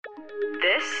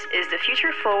This is the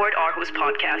Future Forward Aarhus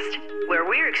podcast, where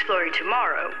we're exploring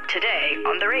tomorrow, today,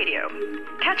 on the radio.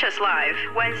 Catch us live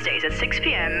Wednesdays at 6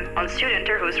 p.m. on Student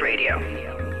Aarhus Radio.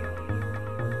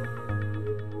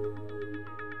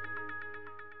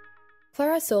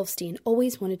 Clara Silvstein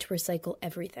always wanted to recycle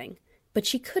everything, but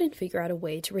she couldn't figure out a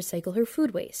way to recycle her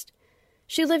food waste.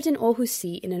 She lived in Aarhus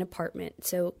C in an apartment,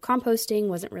 so composting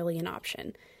wasn't really an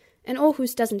option. And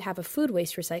Aarhus doesn't have a food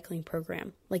waste recycling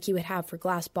program like you would have for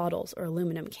glass bottles or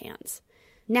aluminum cans.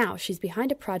 Now she's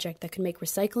behind a project that could make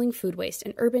recycling food waste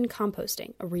and urban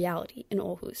composting a reality in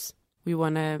Aarhus. We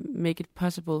want to make it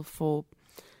possible for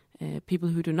people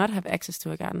who do not have access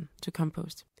to a garden to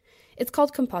compost. It's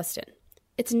called Komposten.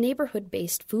 It's a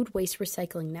neighborhood-based food waste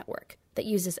recycling network that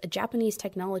uses a Japanese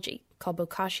technology called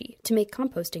bokashi to make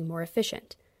composting more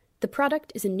efficient. The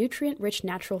product is a nutrient-rich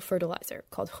natural fertilizer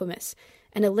called humus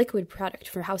and a liquid product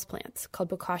for houseplants called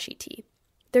bokashi tea.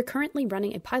 They're currently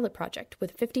running a pilot project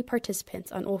with 50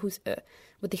 participants on Aarhus Ø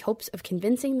with the hopes of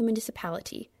convincing the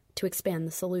municipality to expand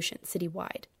the solution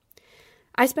citywide.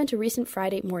 I spent a recent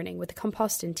Friday morning with the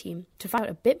Komposten team to find out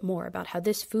a bit more about how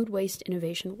this food waste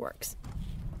innovation works.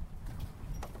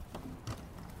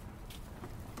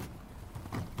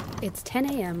 It's 10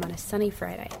 a.m. on a sunny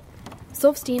Friday.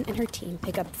 Silvstein and her team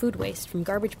pick up food waste from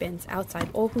garbage bins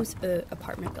outside Aarhus Ø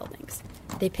apartment buildings.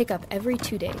 They pick up every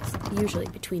 2 days, usually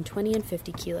between 20 and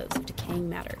 50 kilos of decaying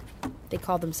matter. They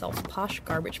call themselves posh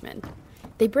garbage men.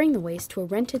 They bring the waste to a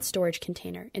rented storage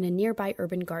container in a nearby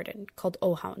urban garden called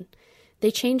Åhavn.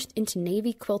 They change into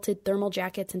navy quilted thermal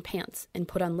jackets and pants and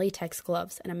put on latex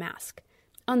gloves and a mask.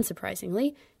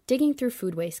 Unsurprisingly, digging through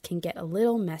food waste can get a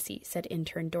little messy, said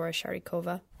intern Dora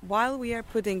Sharikova. While we are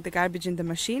putting the garbage in the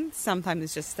machine, sometimes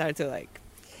it just starts to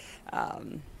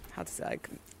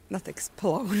not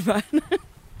explode, but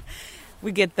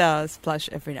we get the splash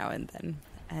every now and then.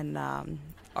 And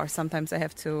or sometimes I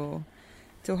have to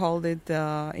hold it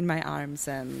in my arms,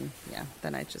 and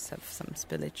then I just have some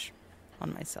spillage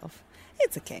on myself.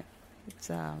 It's okay.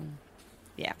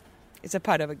 It's a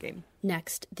part of a game.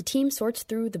 Next, the team sorts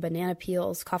through the banana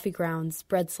peels, coffee grounds,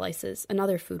 bread slices, and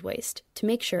other food waste to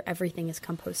make sure everything is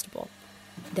compostable.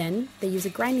 Then, they use a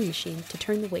grinding machine to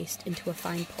turn the waste into a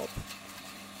fine pulp.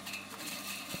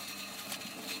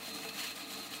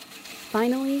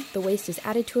 Finally, the waste is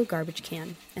added to a garbage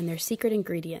can, and their secret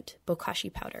ingredient,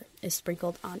 bokashi powder, is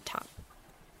sprinkled on top.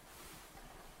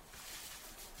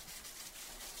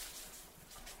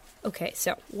 Okay,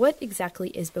 so what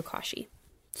exactly is bokashi?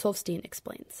 Silvstein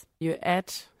explains. You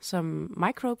add some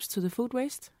microbes to the food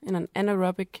waste in an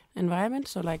anaerobic environment,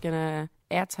 so like in an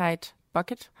airtight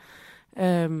bucket,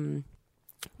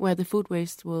 where the food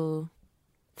waste will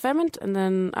ferment, and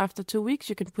then after 2 weeks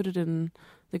you can put it in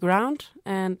the ground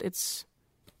and it's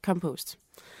compost.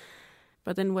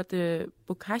 But then what the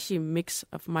bokashi mix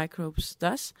of microbes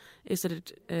does is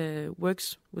that it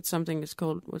works with something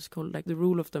what's called like the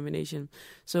rule of domination.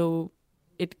 So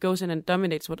it goes in and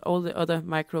dominates what all the other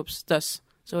microbes does.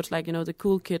 So it's like, the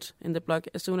cool kid in the block.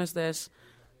 As soon as there's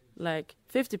like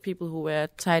 50 people who wear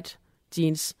tight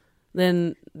jeans,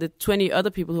 then the 20 other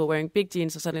people who are wearing big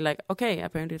jeans are suddenly like, okay,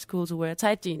 apparently it's cool to wear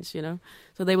tight jeans,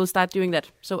 So they will start doing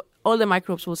that. So all the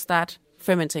microbes will start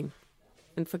fermenting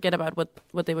and forget about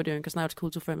what they were doing, because now it's cool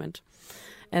to ferment.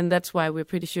 And that's why we're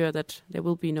pretty sure that there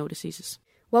will be no diseases.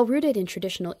 While rooted in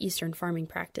traditional Eastern farming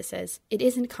practices, it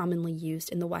isn't commonly used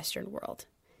in the Western world.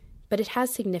 But it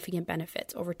has significant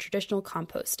benefits over traditional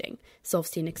composting,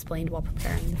 Silvstein explained while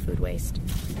preparing the food waste.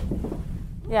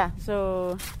 Yeah,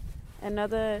 so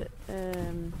another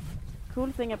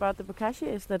cool thing about the bokashi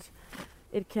is that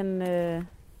it can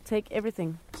take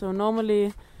everything. So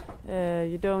normally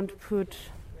you don't put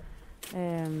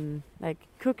like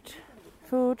cooked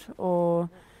food or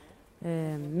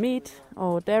meat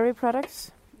or dairy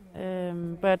products.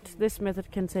 But this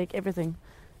method can take everything.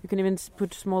 You can even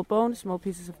put small bones, small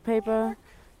pieces of paper,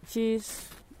 cheese,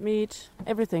 meat,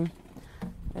 everything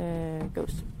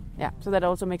goes. Yeah, so that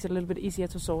also makes it a little bit easier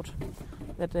to sort.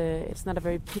 That it's not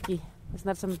very picky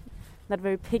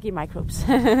microbes.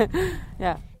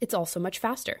 Yeah. It's also much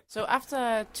faster. So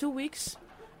after 2 weeks,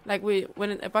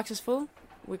 when a box is full,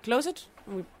 we close it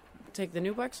and we take the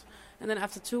new box. And then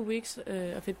after 2 weeks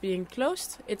of it being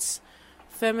closed, it's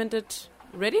fermented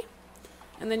ready.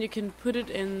 And then you can put it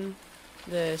in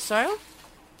the soil,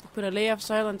 put a layer of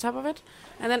soil on top of it.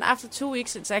 And then after 2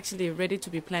 weeks, it's actually ready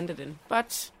to be planted in.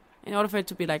 But in order for it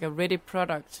to be like a ready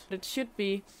product, it should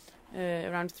be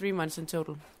around 3 months in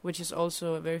total, which is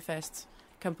also a very fast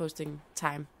composting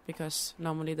time, because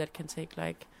normally that can take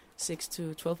like 6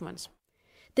 to 12 months.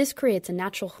 This creates a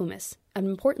natural humus, an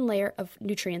important layer of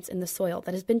nutrients in the soil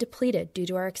that has been depleted due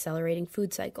to our accelerating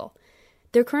food cycle.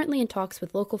 They're currently in talks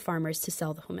with local farmers to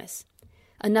sell the humus.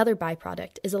 Another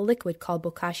byproduct is a liquid called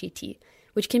bokashi tea,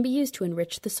 which can be used to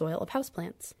enrich the soil of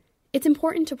houseplants. It's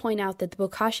important to point out that the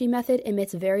bokashi method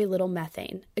emits very little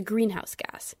methane, a greenhouse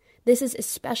gas. This is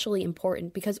especially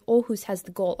important because Aarhus has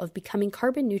the goal of becoming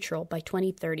carbon neutral by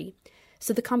 2030,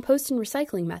 so the compost and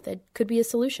recycling method could be a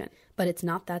solution. But it's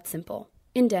not that simple.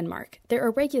 In Denmark, there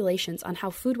are regulations on how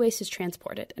food waste is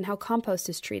transported and how compost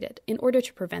is treated in order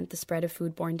to prevent the spread of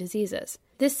foodborne diseases.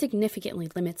 This significantly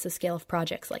limits the scale of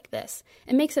projects like this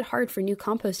and makes it hard for new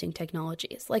composting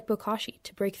technologies like bokashi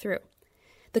to break through.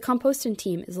 The Compostin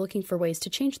team is looking for ways to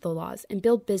change the laws and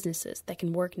build businesses that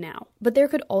can work now. But there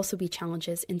could also be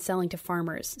challenges in selling to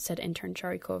farmers, said intern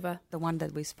Charikova. The one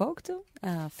that we spoke to,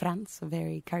 Franz, a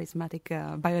very charismatic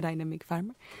biodynamic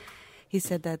farmer, he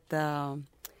said that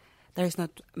there is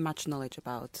not much knowledge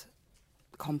about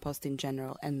compost in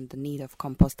general and the need of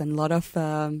compost. And a lot of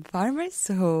farmers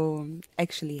who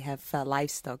actually have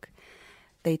livestock,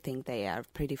 they think they are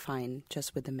pretty fine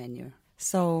just with the manure.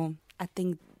 So I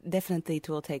think definitely it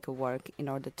will take a work in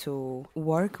order to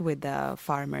work with the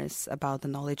farmers about the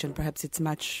knowledge, and perhaps it's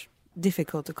much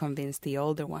difficult to convince the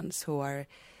older ones who are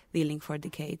dealing for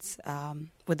decades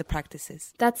with the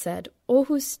practices. That said,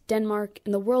 Aarhus, Denmark,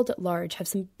 and the world at large have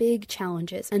some big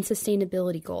challenges and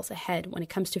sustainability goals ahead when it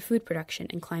comes to food production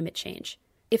and climate change.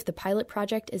 If the pilot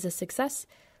project is a success,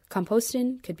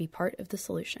 composting could be part of the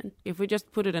solution. If we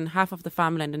just put it in half of the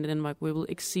farmland in Denmark, we will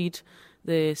exceed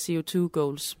the CO2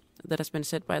 goals that has been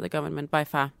set by the government by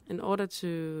far. In order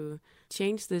to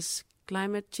change this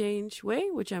climate change way,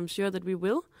 which I'm sure that we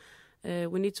will,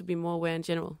 we need to be more aware in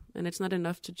general. And it's not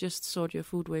enough to just sort your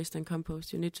food waste and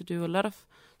compost. You need to do a lot of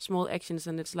small actions,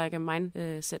 and it's like a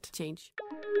mindset change.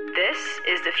 This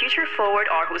is the Future Forward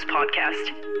Aarhus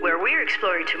podcast, where we're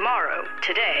exploring tomorrow,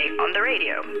 today on the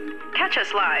radio. Catch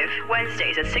us live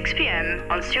Wednesdays at 6 p.m.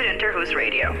 on Student Aarhus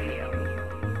Radio.